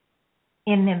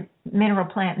in the mineral,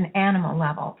 plant, and animal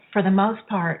level, for the most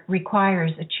part,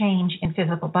 requires a change in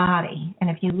physical body. And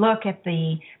if you look at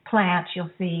the plants, you'll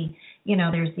see,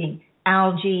 there's the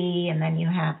algae, and then you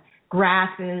have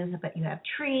grasses, but you have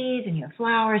trees, and you have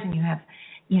flowers, and you have,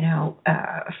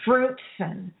 fruits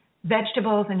and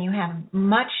vegetables, and you have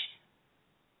much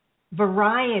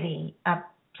variety of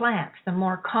plants. The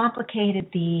more complicated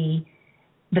the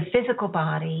physical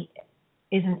body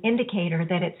is an indicator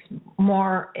that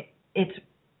it's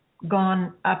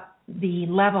gone up the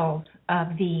levels of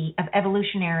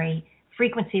evolutionary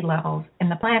frequency levels in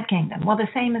the plant kingdom. Well, the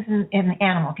same as in the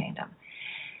animal kingdom.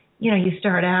 you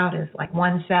start out as like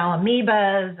one cell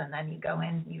amoebas, and then you go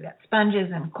in, you got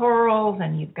sponges and corals,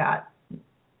 and you've got,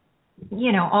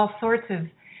 all sorts of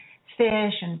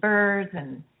fish and birds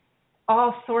and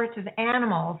all sorts of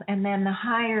animals. And then the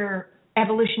higher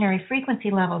evolutionary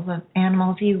frequency levels of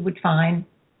animals, you would find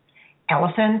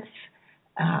elephants,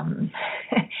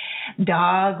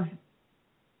 dogs,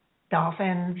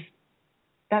 dolphins,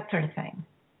 that sort of thing,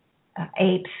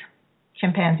 apes,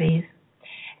 chimpanzees.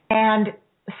 And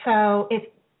so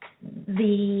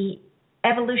the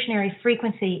evolutionary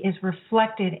frequency is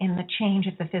reflected in the change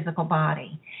of the physical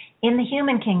body. In the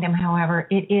human kingdom, however,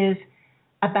 it is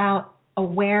about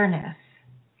awareness.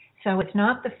 So it's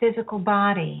not the physical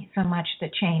body so much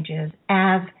that changes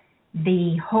as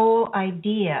the whole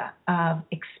idea of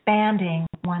expanding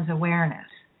one's awareness.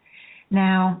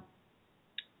 Now,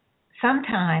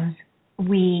 sometimes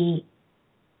you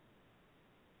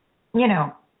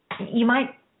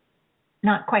might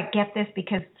not quite get this,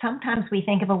 because sometimes we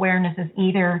think of awareness as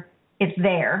either it's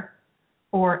there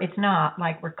or it's not,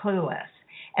 like we're clueless.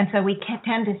 And so we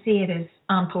tend to see it as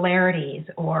on polarities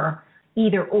or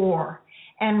either or.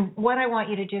 And what I want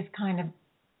you to just kind of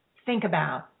think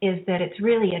about is that it's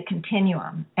really a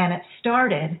continuum, and it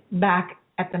started back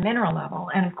at the mineral level.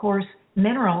 And of course,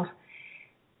 minerals,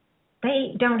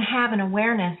 they don't have an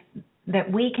awareness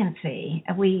that we can see.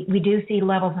 We do see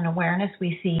levels in awareness.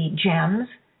 We see gems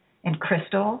and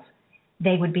crystals.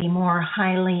 They would be more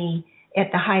highly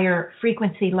at the higher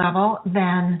frequency level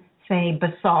than, say,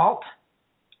 basalt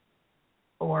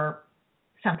or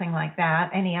something like that,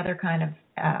 any other kind of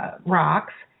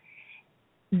rocks.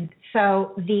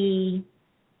 So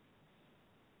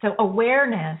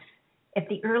awareness at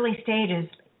the early stages,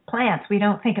 plants, we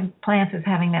don't think of plants as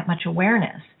having that much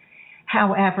awareness.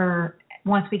 However,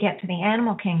 once we get to the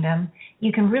animal kingdom,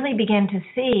 you can really begin to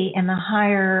see in the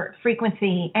higher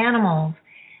frequency animals,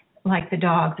 like the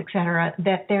dogs, et cetera,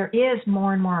 that there is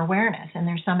more and more awareness. And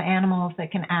there's some animals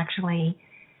that can actually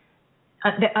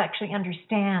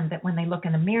understand that when they look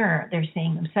in the mirror, they're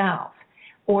seeing themselves.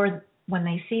 Or when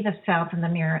they see themselves in the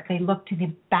mirror, they look to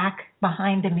the back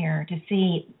behind the mirror to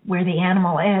see where the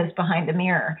animal is behind the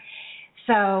mirror.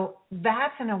 So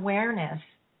that's an awareness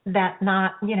that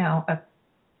not, a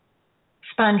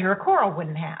sponge or a coral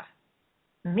wouldn't have.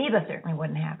 Amoeba certainly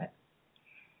wouldn't have it.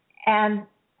 And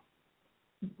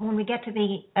when we get to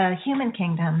the human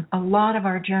kingdom, a lot of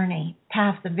our journey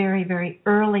past the very, very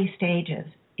early stages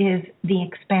is the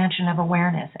expansion of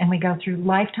awareness. And we go through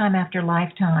lifetime after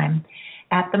lifetime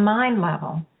at the mind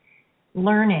level,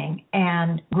 learning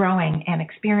and growing and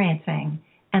experiencing.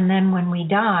 And then when we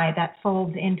die, that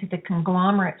folds into the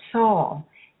conglomerate soul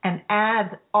and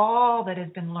adds all that has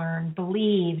been learned,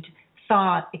 believed,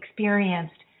 thought,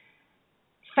 experienced,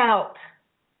 felt.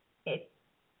 It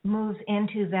moves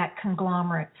into that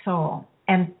conglomerate soul.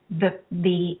 And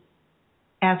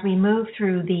as we move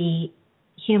through the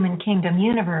human kingdom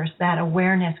universe, that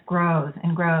awareness grows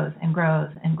and grows and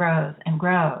grows and grows and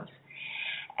grows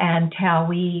until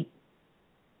we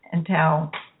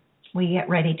get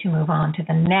ready to move on to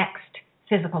the next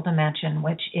physical dimension,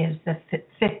 which is the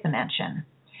fifth dimension.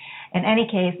 In any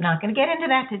case, I'm not going to get into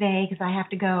that today because I have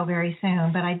to go very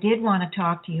soon, but I did want to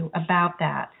talk to you about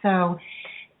that. So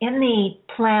in the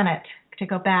planet, to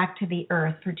go back to the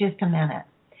Earth for just a minute,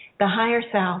 the Higher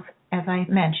Self, as I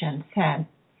mentioned, said,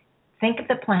 think of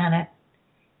the planet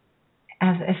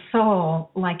as a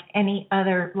soul like any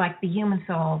other, like the human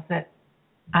souls that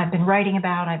I've been writing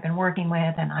about, I've been working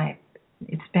with, and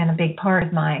it's been a big part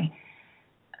of my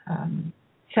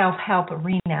self-help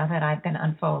arena that I've been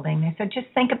unfolding. They said, just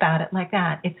think about it like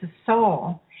that. It's a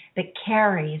soul that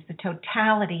carries the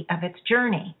totality of its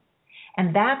journey.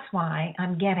 And that's why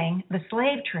I'm getting the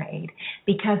slave trade,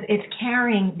 because it's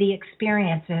carrying the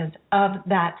experiences of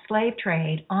that slave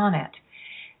trade on it.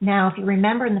 Now, if you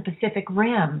remember in the Pacific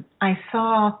Rim, I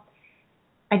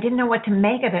didn't know what to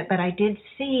make of it, but I did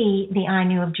see the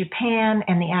Ainu of Japan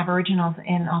and the Aboriginals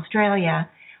in Australia.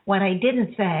 What I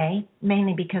didn't say,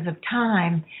 mainly because of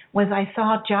time, was I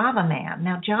saw Java Man.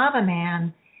 Now, Java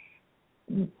Man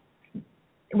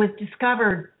was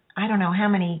discovered, I don't know how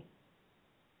many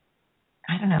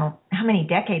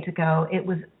decades ago. It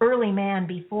was early man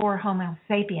before Homo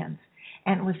sapiens,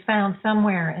 and it was found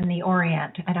somewhere in the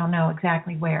Orient. I don't know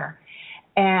exactly where.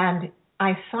 And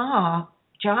I saw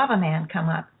Java Man come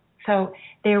up. So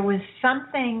there was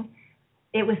something,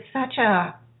 it was such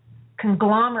a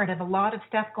conglomerate of a lot of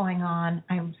stuff going on.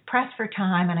 I was pressed for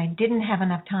time, and I didn't have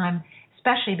enough time,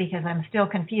 especially because I'm still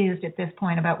confused at this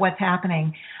point about what's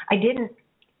happening. I didn't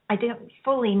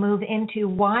fully move into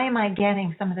why am I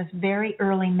getting some of this very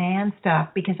early man stuff,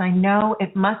 because I know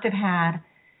it must have had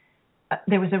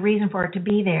there was a reason for it to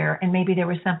be there, and maybe there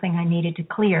was something I needed to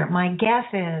clear. My guess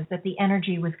is that the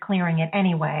energy was clearing it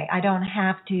anyway. I don't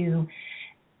have to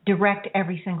direct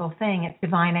every single thing. It's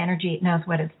divine energy. It knows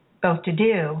what it's supposed to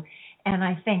do. And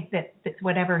I think that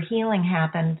whatever healing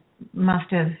happened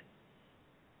must have,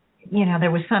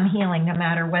 there was some healing no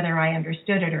matter whether I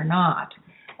understood it or not.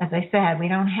 As I said, we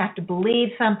don't have to believe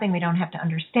something. We don't have to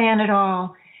understand it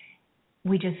all.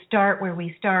 We just start where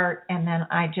we start, and then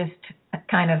I just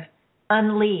kind of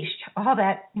unleashed all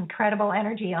that incredible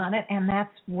energy on it, and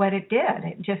that's what it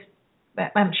did.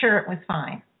 I'm sure it was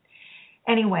fine.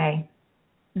 Anyway,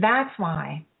 that's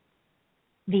why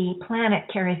the planet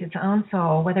carries its own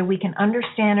soul, whether we can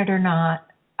understand it or not.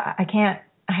 I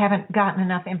haven't gotten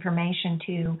enough information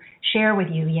to share with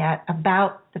you yet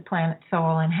about the planet's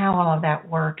soul and how all of that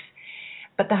works.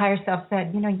 But the higher self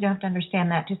said, you don't have to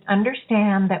understand that. Just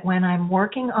understand that when I'm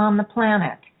working on the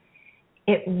planet,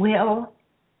 it will,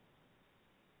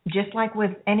 just like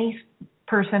with any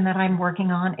person that I'm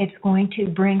working on, it's going to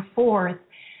bring forth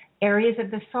areas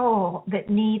of the soul that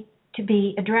need to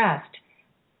be addressed.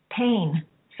 Pain,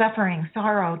 suffering,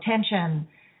 sorrow, tension,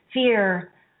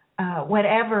 fear,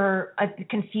 whatever,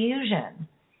 confusion.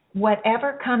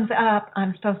 Whatever comes up,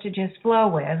 I'm supposed to just flow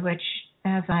with, which,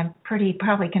 as I'm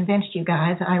probably convinced you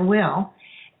guys, I will.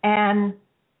 And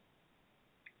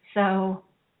so,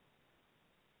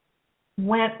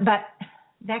 but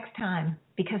next time,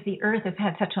 because the Earth has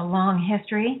had such a long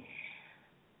history,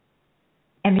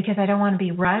 and because I don't want to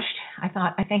be rushed,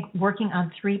 I think working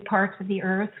on 3 parts of the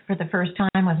Earth for the first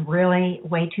time was really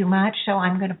way too much. So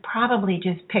I'm going to probably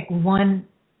just pick one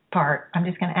part. I'm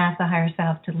just going to ask the higher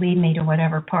self to lead me to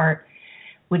whatever part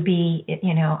would be,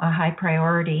 a high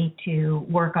priority to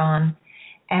work on,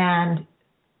 and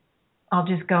I'll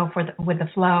just go with the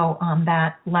flow on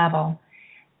that level.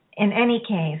 In any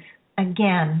case,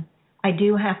 again, I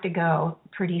do have to go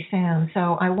pretty soon,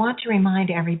 so I want to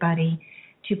remind everybody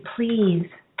to please,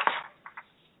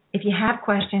 if you have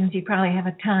questions, you probably have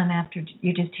a ton after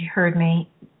you just heard me,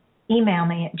 email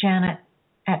me at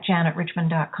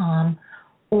janet@janetrichmond.com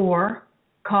or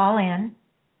call in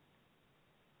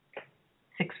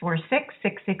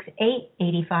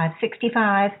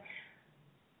 646-668-8565.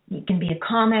 It can be a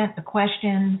comment, a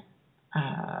question.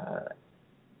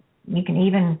 You can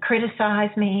even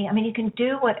criticize me. I mean, you can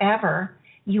do whatever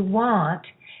you want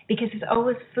because it's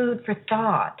always food for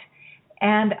thought.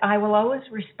 And I will always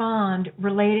respond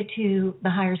related to the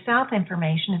higher self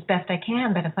information as best I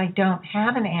can. But if I don't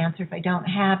have an answer, if I don't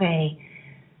have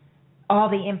all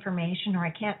the information, or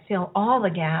I can't fill all the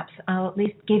gaps, I'll at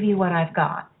least give you what I've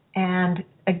got. And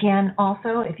again,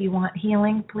 also, if you want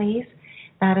healing, please,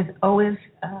 that is always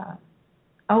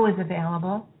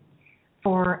available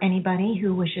for anybody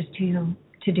who wishes to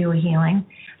do a healing.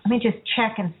 Let me just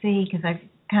check and see, because I've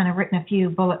kind of written a few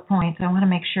bullet points. I want to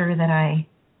make sure that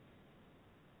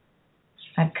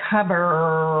I've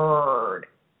covered.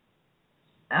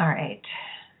 All right.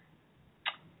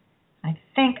 I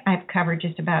think I've covered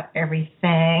just about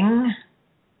everything.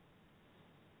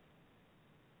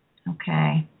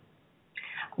 Okay.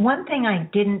 One thing I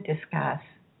didn't discuss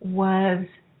was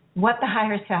what the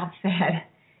higher self said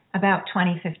about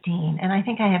 2015, and I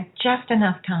think I have just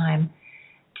enough time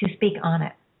to speak on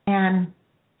it.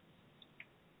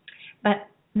 But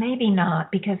maybe not,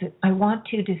 because I want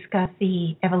to discuss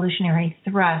the evolutionary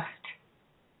thrust,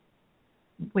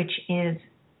 which is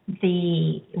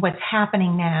what's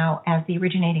happening now as the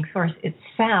originating source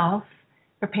itself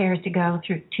prepares to go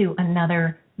through to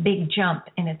another big jump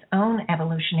in its own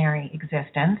evolutionary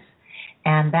existence,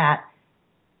 and that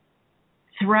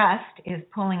thrust is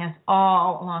pulling us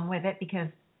all along with it because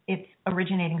it's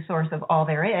originating source of all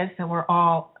there is, so we're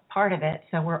all part of it,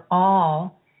 so we're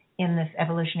all in this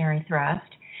evolutionary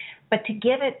thrust. But to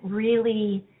give it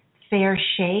really fair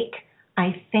shake,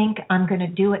 I think I'm going to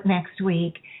do it next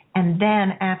week, and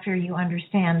then after you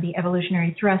understand the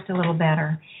evolutionary thrust a little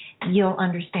better, you'll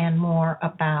understand more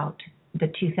about the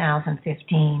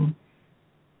 2015,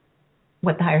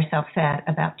 what the higher self said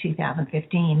about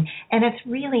 2015. And it's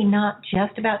really not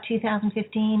just about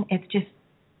 2015, it's just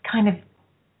kind of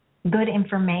good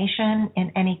information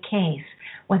in any case,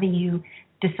 whether you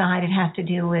decide it has to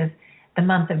do with the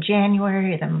month of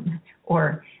January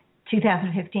or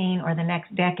 2015 or the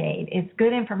next decade. It's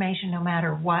good information no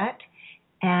matter what,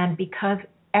 and because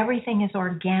everything is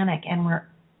organic and we're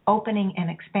opening and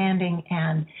expanding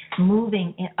and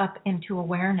moving up into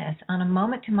awareness on a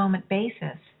moment-to-moment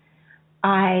basis,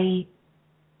 I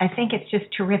think it's just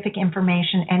terrific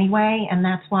information anyway, and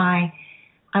that's why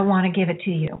I want to give it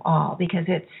to you all, because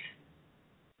it's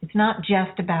not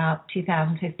just about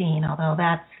 2015, although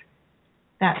that's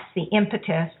that's the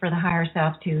impetus for the higher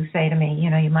self to say to me,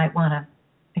 you might want to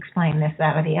explain this,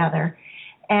 that, or the other.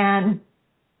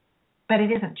 But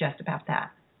it isn't just about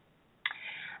that.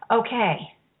 Okay,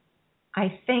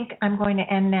 I think I'm going to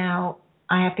end now.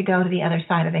 I have to go to the other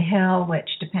side of the hill, which,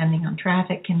 depending on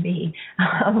traffic, can be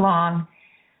a long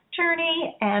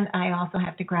journey, and I also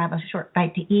have to grab a short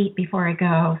bite to eat before I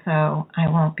go, so I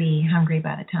won't be hungry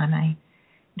by the time I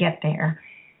get there.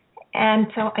 And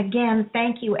so, again,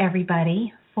 thank you,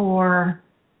 everybody, for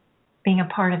being a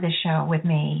part of this show with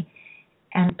me,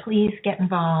 and please get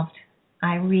involved.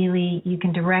 You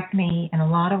can direct me in a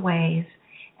lot of ways,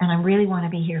 and I really want to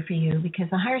be here for you, because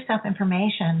the higher self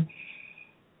information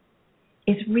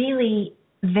is really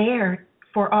there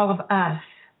for all of us,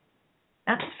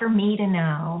 not just for me to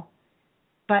know,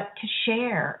 but to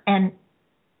share. And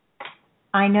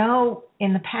I know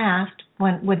in the past,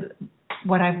 with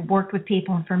what I've worked with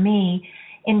people, and for me,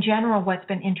 in general, what's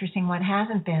been interesting, what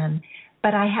hasn't been,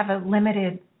 but I have a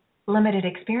limited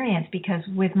experience, because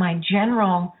with my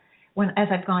general, as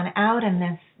I've gone out in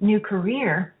this new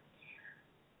career,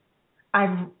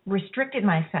 I've restricted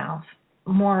myself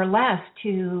more or less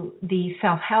to the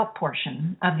self-help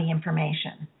portion of the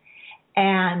information.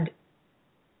 And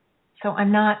so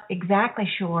I'm not exactly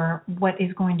sure what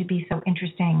is going to be so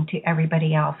interesting to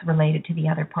everybody else related to the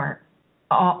other part,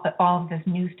 all of this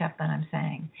new stuff that I'm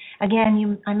saying.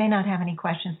 Again, I may not have any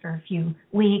questions for a few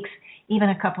weeks, even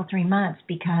a couple, 3 months,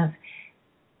 because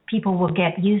people will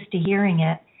get used to hearing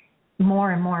it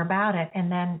more and more about it,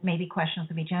 and then maybe questions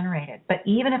will be generated. But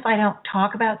even if I don't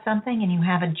talk about something and you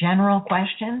have a general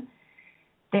question,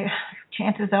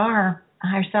 chances are a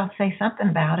higher self say something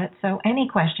about it. So any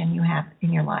question you have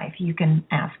in your life, you can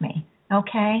ask me.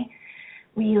 Okay?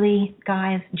 Really,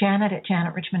 guys,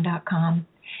 Janet@janetrichmond.com.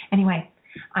 Anyway,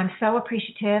 I'm so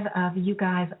appreciative of you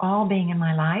guys all being in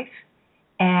my life,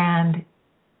 and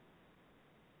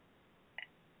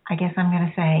I guess I'm going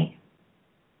to say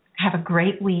have a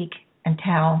great week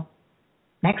until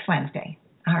next Wednesday.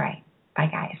 All right. Bye,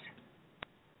 guys.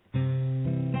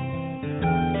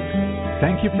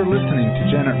 Thank you for listening to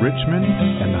Janet Richmond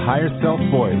and the Higher Self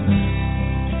Voice.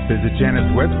 Visit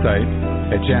Janet's website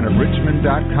at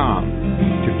janetrichmond.com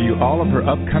to view all of her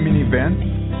upcoming events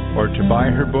or to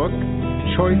buy her book,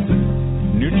 Choices,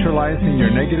 Neutralizing Your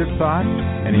Negative Thoughts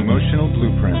and Emotional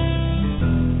Blueprints.